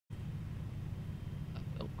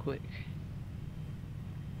quick.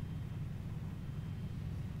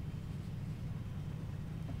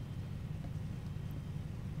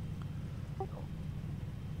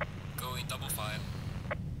 Going double fire.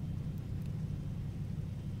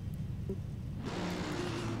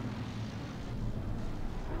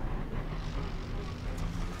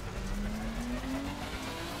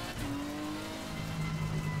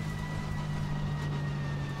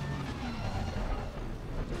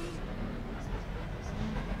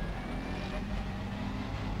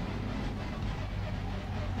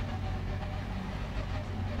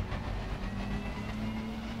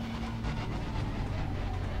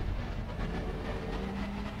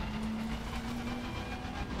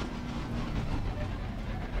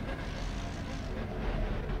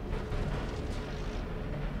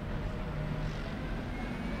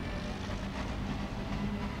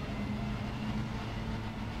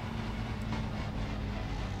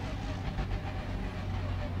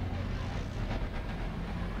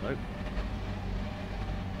 Nope.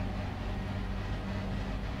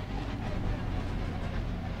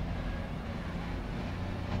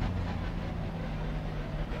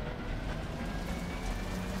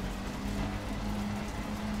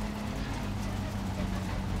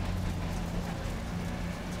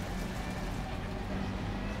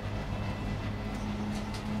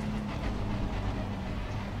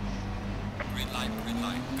 Green light,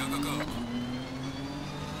 go, go, go.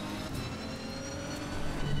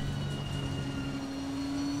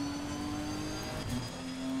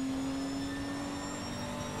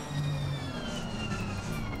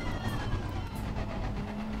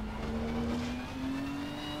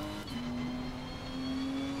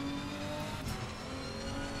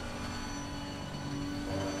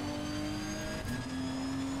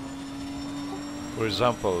 For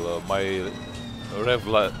example, my rev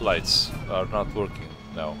lights are not working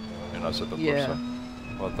now in Assetto Yeah. Corsa.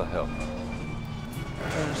 What the hell?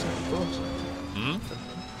 Assetto Corsa. Hmm?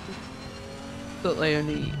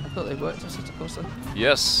 I thought they worked Assetto Corsa.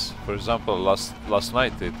 Yes. For example, last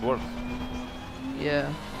night it worked.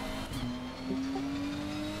 Yeah.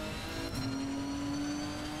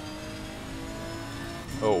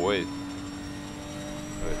 Oh wait.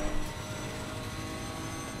 Wait.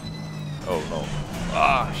 Oh no.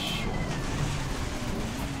 Ah shit.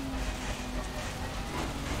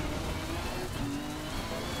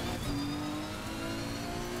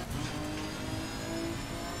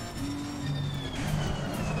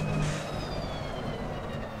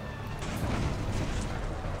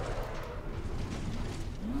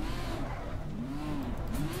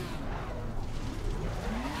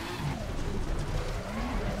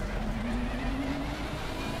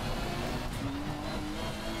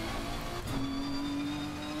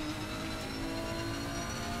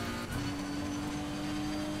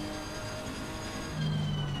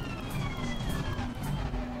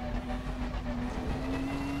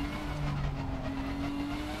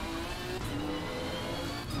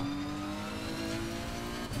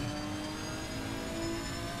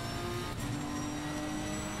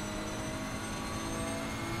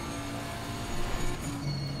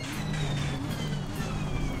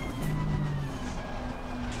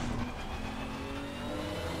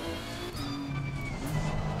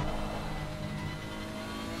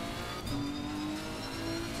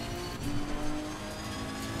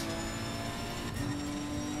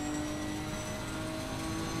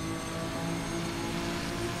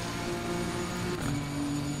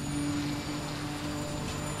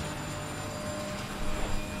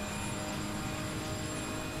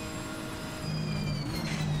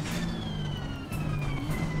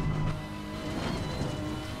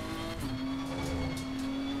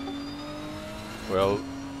 Well,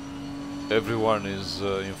 everyone is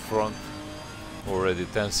in front. Already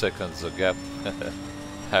 10 seconds a gap.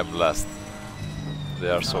 I'm last. They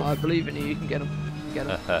are so. I believe in you. You can get them. You can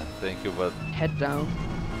get them. Thank you, but Head down.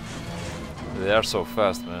 they are so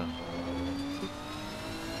fast, man.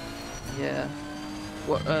 Yeah.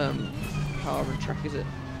 What car and track is it?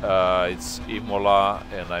 It's Imola,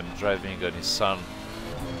 and I'm driving a Nissan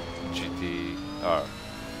GTR.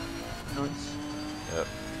 Nice. Yep.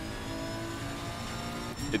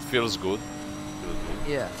 It feels good.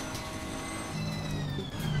 Yeah.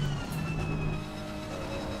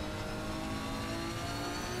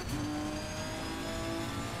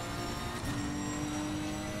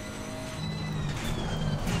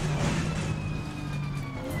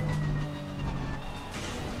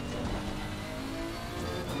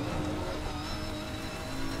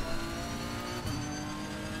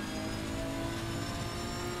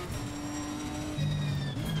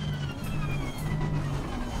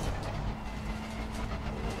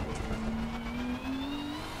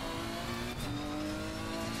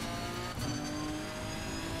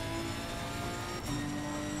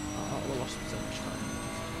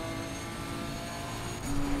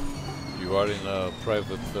 are in a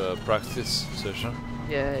private practice session.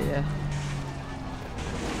 Yeah, yeah.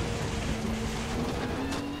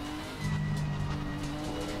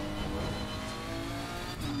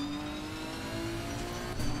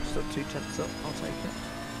 Still 2/10 up, I'll take it.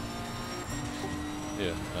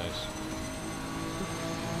 Yeah, nice.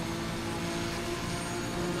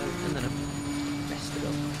 And then I messed it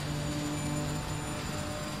up.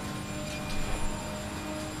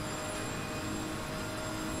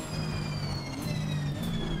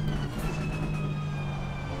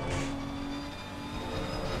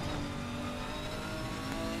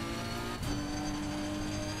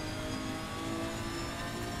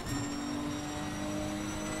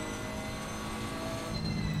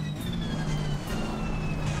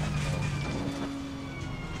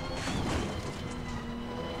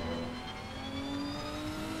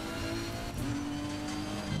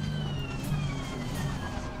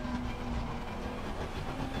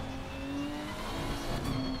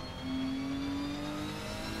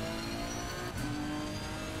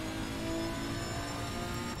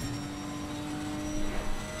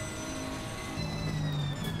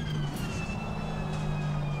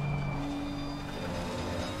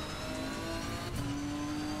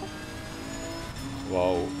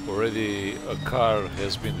 Wow, already a car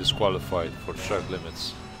has been disqualified for track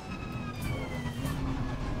limits.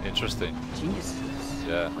 Interesting. Jesus.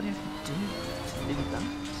 Yeah. What do you have to do that?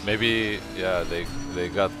 Maybe, yeah, they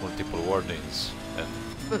got multiple warnings and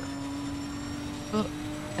But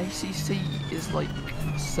ACC is like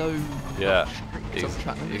so yeah, strict on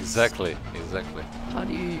track limits. exactly. How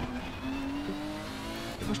do you?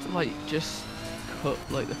 You must have like just cut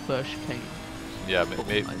like the first chicane. Yeah,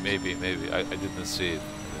 maybe. I didn't see it.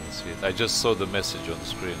 I just saw the message on the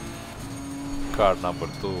screen. Car number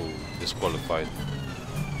 2 disqualified.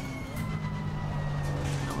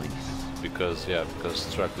 Nice. Because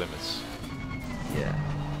track limits. Yeah.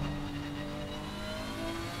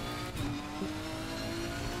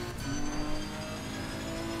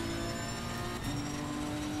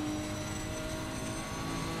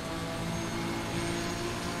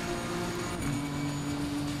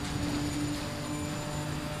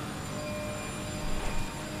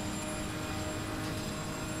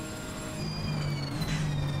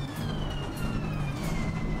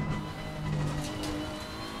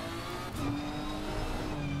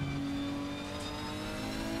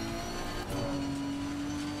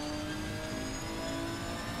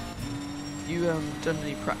 You done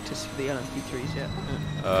any practice for the LMP3s yet?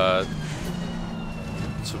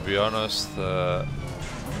 To be honest, I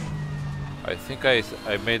think I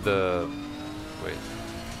made a wait.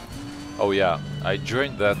 Oh yeah, I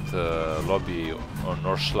joined that lobby on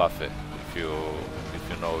Nordschleife. If you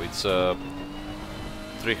know, it's a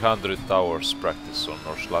 300 hours practice on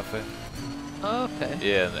Nordschleife. Oh, okay.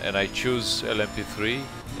 Yeah, and I choose LMP3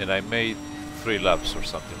 and I made 3 laps or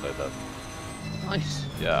something like that. Nice.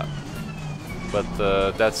 Yeah. But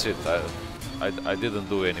that's it. I didn't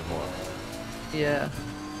do any more. Yeah.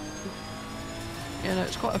 Yeah, no,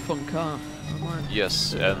 it's quite a fun car.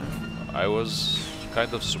 Yes, and I was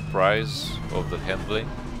kind of surprised of the handling.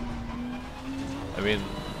 I mean,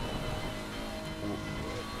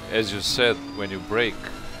 as you said, when you brake,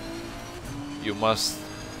 you must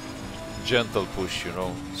gentle push, you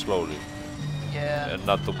know, slowly. Yeah. And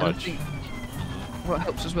not too And I much. think what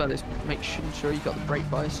helps as well is making sure you've got the brake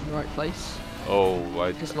bias in the right place. Oh,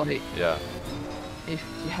 Because like, yeah. if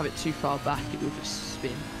you have it too far back, it will just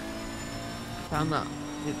spin. Found that.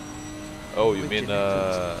 Oh, you mean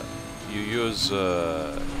you use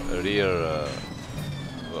rear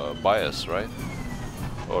bias, right?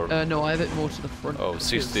 Or No, I have it more to the front. oh, because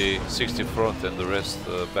 60 front and the rest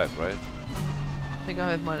back, right? I think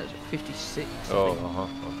I have mine at 56. Oh,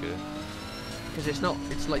 okay. Because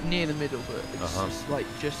it's like near the middle, but it's just like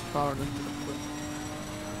just far enough to the front.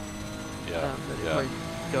 Yeah, That it yeah. won't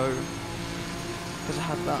go. Because I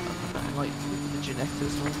had that and like with the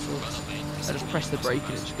Ginettas and all sorts. I just press the brake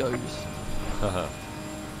and it just goes.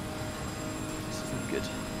 This isn't good.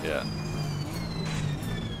 Yeah.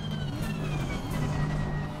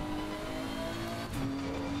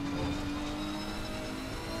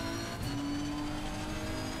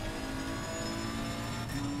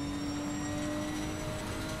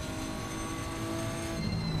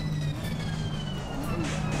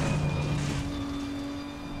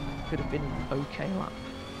 Could have been an okay lap.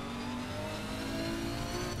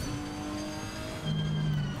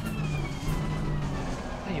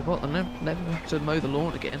 Tell you what, I never have to mow the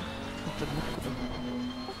lawn again.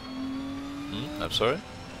 I'm sorry?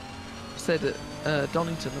 I said at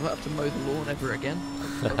Donington, I won't have to mow the lawn ever again.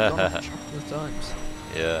 I've done it a couple of times.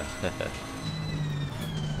 Yeah.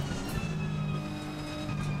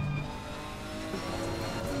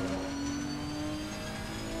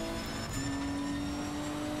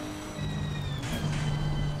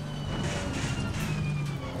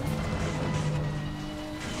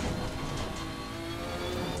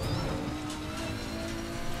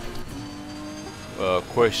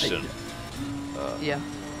 Question. Yeah.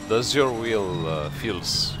 Does your wheel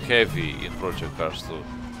feels heavy in Project Cars 2?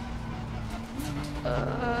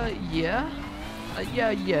 Yeah.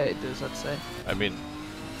 Yeah, it does, I'd say. I mean,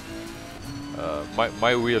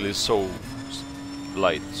 my wheel is so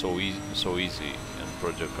light, so easy in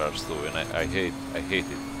Project Cars 2, and I hate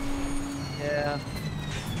it. Yeah.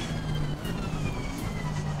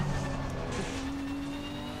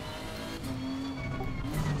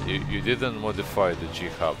 You didn't modify the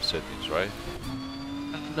G-Hub settings, right?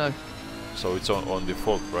 No. So it's on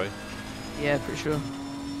default, right? Yeah, pretty sure.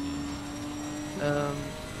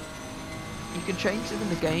 You can change them in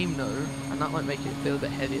the game, though, and that might make it feel a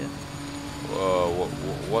bit heavier.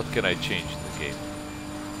 What can I change in the game?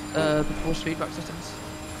 The force feedback settings.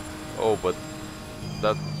 Oh, but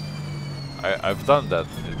that I've done that.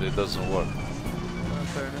 It doesn't work.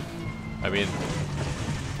 Fair enough. I mean,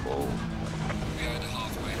 oh, We are at the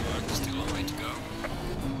halfway mark, still a long way to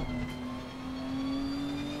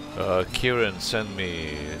go. Kieran sent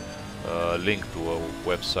me a link to a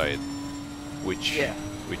website which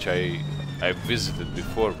I visited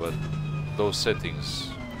before, but those settings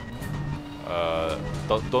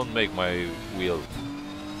don't make my wheel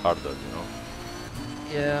harder, you know.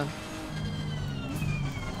 Yeah.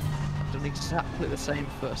 I've done exactly the same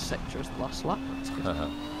first sector as the last lap. That's good.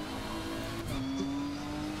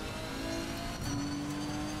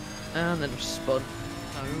 And then I've spun.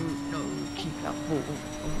 No, keep that ball.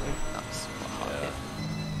 Oh no, that's quite hard hit.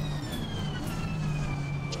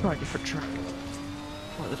 Let's try a different track.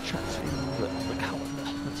 Like the track's the calendar.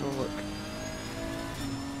 Let's all look.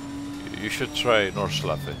 You should try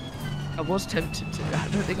Nordschleife. I was tempted to. I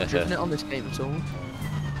don't think I've driven it on this game at all.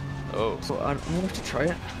 Oh. So I will have to try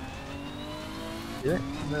it. Do it.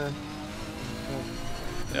 No.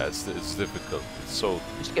 Yeah, it's difficult. It's so.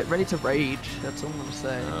 Just get ready to rage. That's all I'm gonna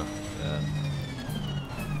say. Yeah.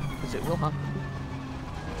 Because it will happen.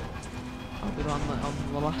 I'll be on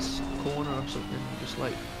the last corner or something, just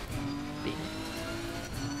like beat.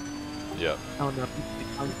 Yeah. Oh no, it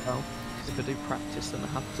can't well. Because if I do practice, then I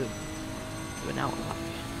have to do an out lap.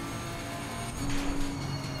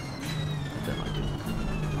 And then I do.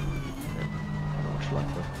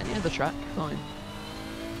 Any other track, fine.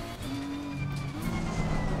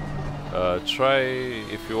 Try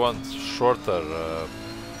if you want shorter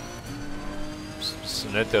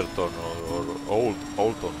Snetterton or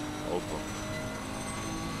Oldton.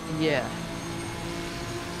 Yeah.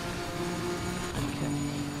 Okay.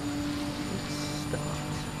 Let's start.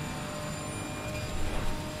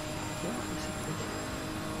 Yeah, this is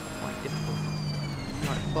quite difficult.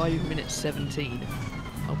 Right, 5 minutes 17.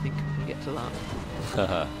 I think I can get to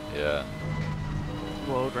that. Yeah.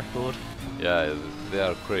 World record. Yeah, they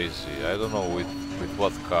are crazy. I don't know with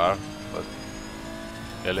what car, but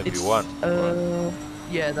LMP1.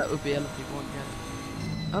 Yeah, that would be LMP1,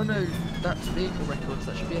 yeah. Oh no, that's vehicle records,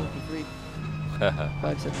 that should be LMP3.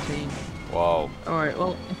 5:17. Wow. Alright,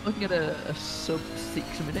 well, if I can get a sub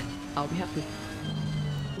 6 a minute, I'll be happy.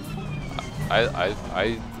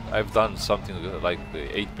 I've done something like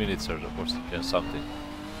 8 minutes or something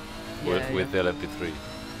with LMP3.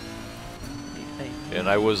 And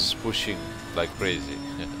I was pushing like crazy.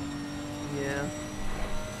 Yeah.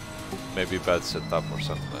 Maybe bad setup or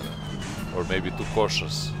something like that. Or maybe too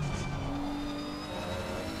cautious.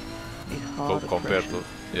 Compared to...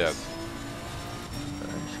 Yeah.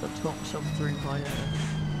 Just got to talk myself through my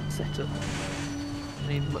setup. I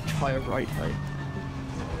need much higher ride height.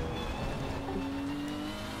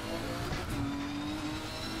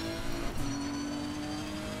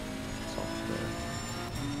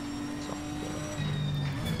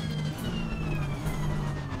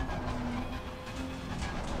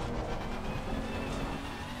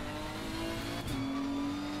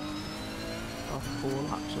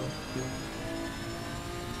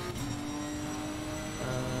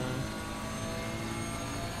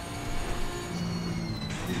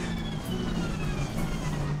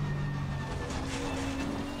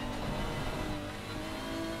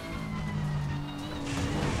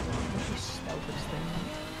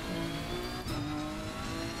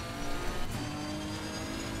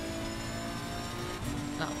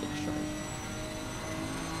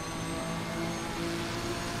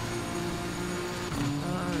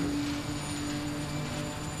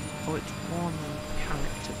 Oh, it's one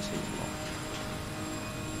character too long.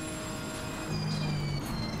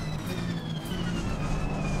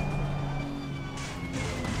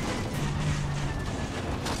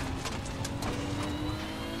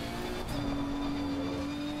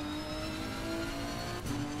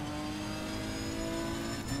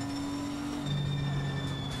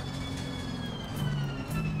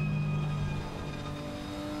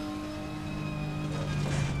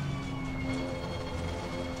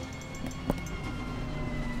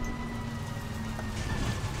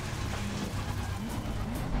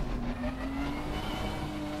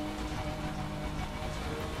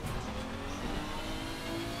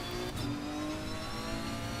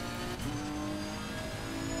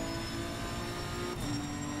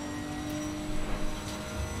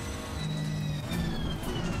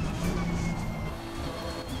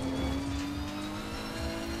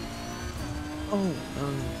 Oh no.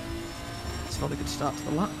 It's not a good start to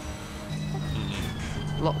the lap.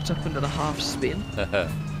 Locked up under the half spin.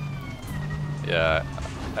 Yeah,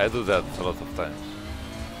 I do that a lot of times.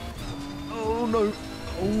 Oh no.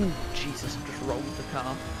 Oh Jesus, I just rolled the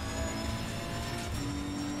car.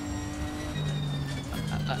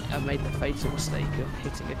 I made the fatal mistake of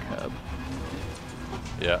hitting a curb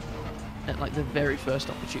Yeah. at like the very first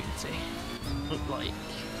opportunity. Like,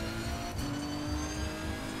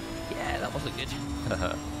 yeah, that wasn't good.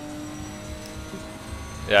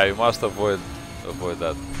 Yeah, you must avoid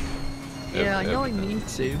that. Yeah, I know I every time. need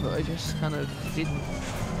to, but I just kind of didn't.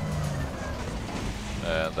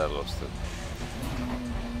 And I lost it.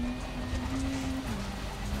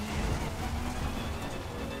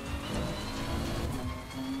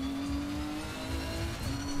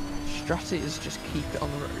 Strat is just keep it on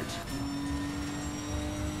the road.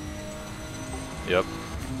 Yep.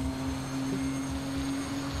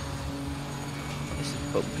 This is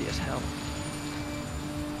bumpy as hell.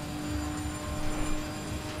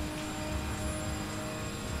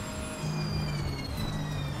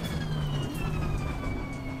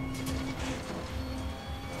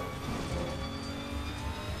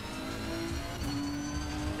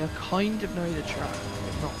 I kind of know the track,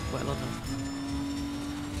 but not well enough.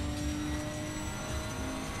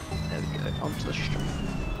 There we go, onto the street.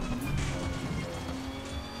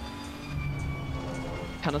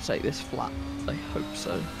 Can I take this flat? I hope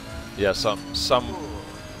so. Yeah, some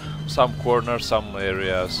corners, some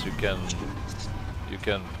areas you can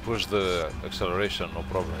push the acceleration, no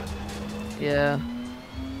problem. Yeah.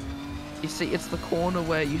 You see, it's the corner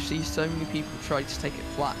where you see so many people try to take it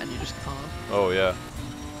flat and you just can't. Oh yeah.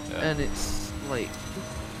 Yeah. And it's like,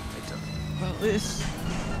 I don't know about this.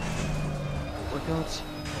 Oh my god.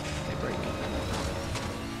 Okay, brake.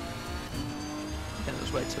 Yeah, it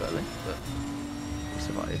was way too early, but we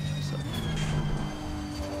survived, so.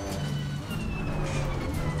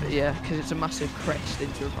 But yeah, because it's a massive crest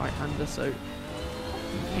into a right-hander, so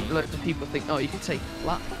loads of people think, oh, you can take it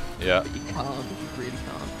flat. Yeah. But you can't, you really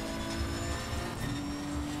can't.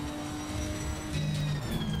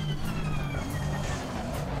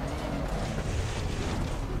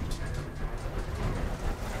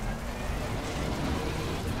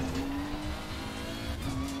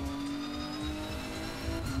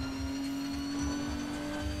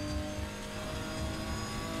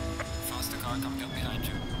 Faster car coming up behind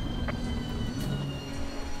you.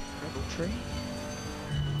 Rebel tree.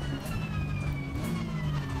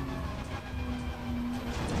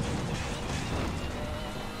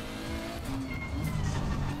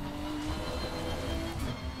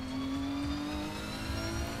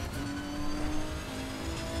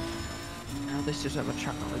 Now this is where my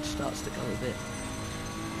track knowledge starts to go a bit.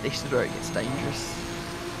 This is where it gets dangerous.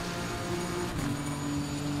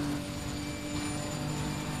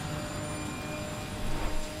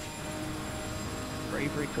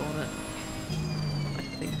 Bravery corner, I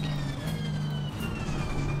think.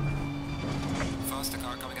 Faster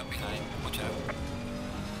car coming up behind. Watch out.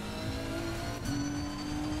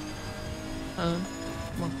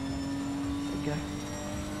 Come on. There we go.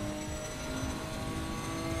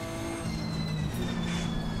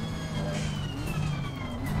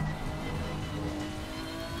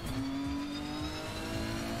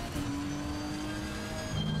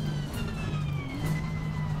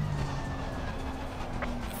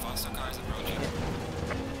 The faster car is approaching.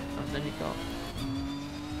 And then you got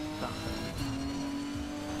that one.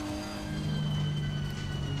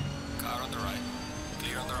 Car on the right.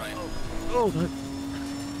 Clear on the right. Oh no.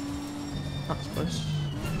 That's close.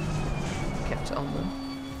 Kept it on there.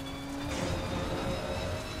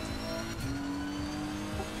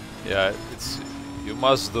 Yeah, it's you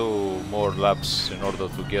must do more laps in order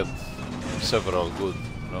to get several good,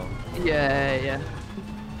 you know. Yeah, yeah.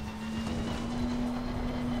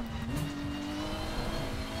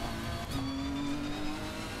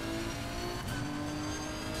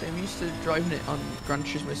 So I'm used to driving it on Gran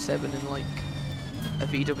Turismo 7 in like a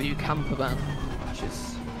VW camper van, which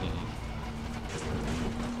is.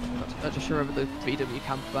 I just remember the VW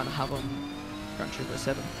camper van I have on Gran Turismo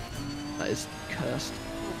 7. That is cursed.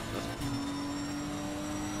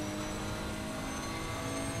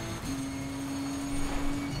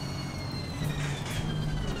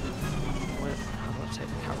 How do I take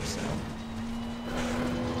the carousel?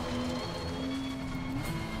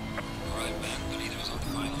 Alright, man. The leader is on the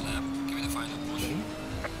final lap. Give me the final push.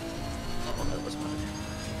 Oh, that was mine.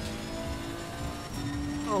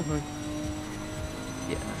 Oh no.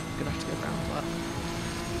 Yeah, I'm gonna have to go around that.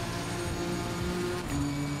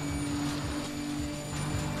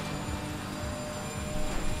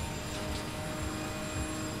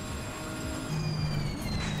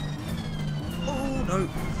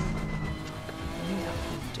 I knew that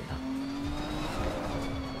would do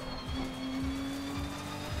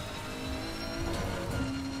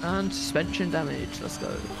that. And suspension damage. Let's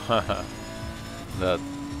go.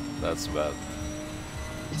 That's bad.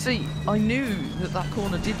 See, I knew that that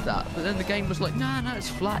corner did that, but then the game was like, nah, it's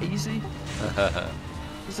flat, easy.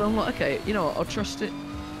 So I'm like, okay, you know what? I'll trust it.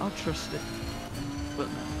 I'll trust it. But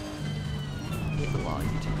no, it lied.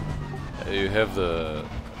 You have the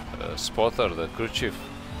spotter, the crew chief.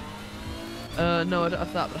 No, I don't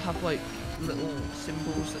have that, but I have like little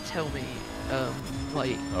symbols that tell me,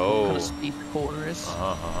 like Oh. what kind of speed the corner is.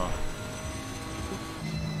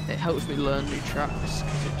 It helps me learn new tracks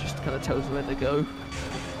because it just kind of tells me where to go.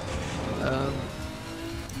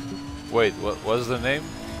 Wait, what's the name?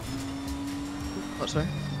 What, sorry?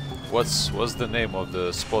 What's the name of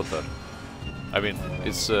the spotter? I mean,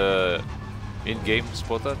 it's in-game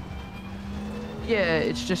spotter. Yeah,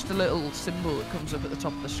 it's just a little symbol that comes up at the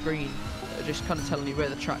top of the screen, just kind of telling you where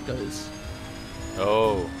the track goes.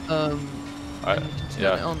 Oh. And you can turn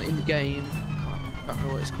yeah. it on in the game. Can't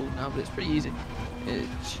remember what it's called now, but it's pretty easy. It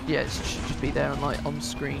should just be there on like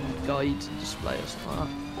on-screen guides and display or something like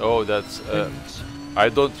that. Oh, that's. I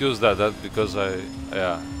don't use that because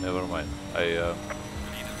yeah, never mind. Leader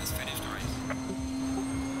has finished the race.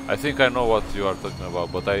 I think I know what you are talking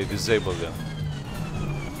about, but I disabled them.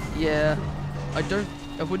 Yeah, I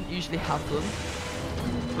wouldn't usually have them,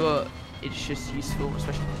 but it's just useful,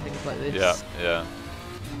 especially for things like this. Yeah.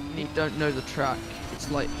 You don't know the track. It's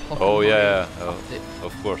like Oh yeah, it.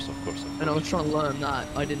 of course. And I was trying to learn that.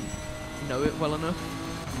 I didn't know it well enough.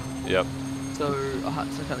 Yep. So I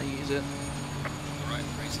had to kind of use it. Alright,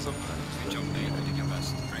 race is over. You jump in, do your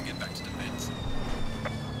best. Bring it back to the pits.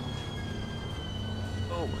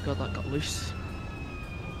 Oh my god, that got loose.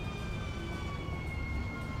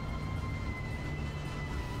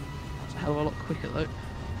 That's a hell of a lot quicker though.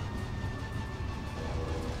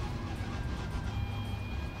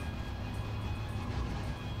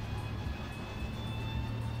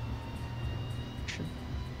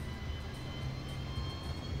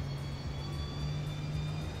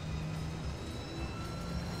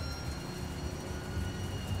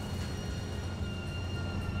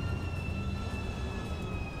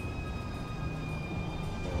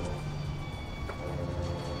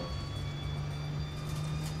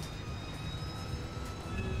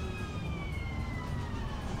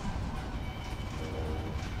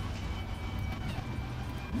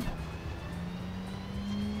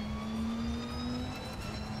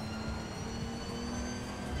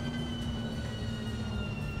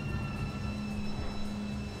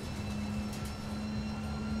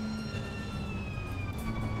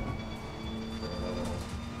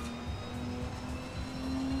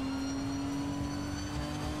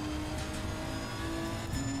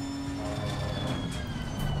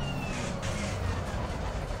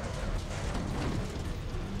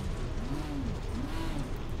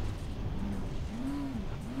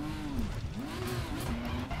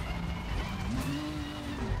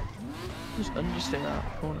 Just understand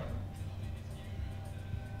that corner.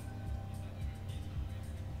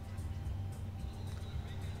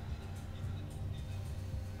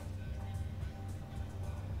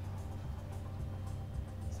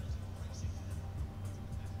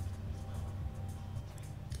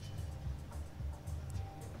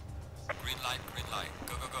 Green light,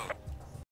 go.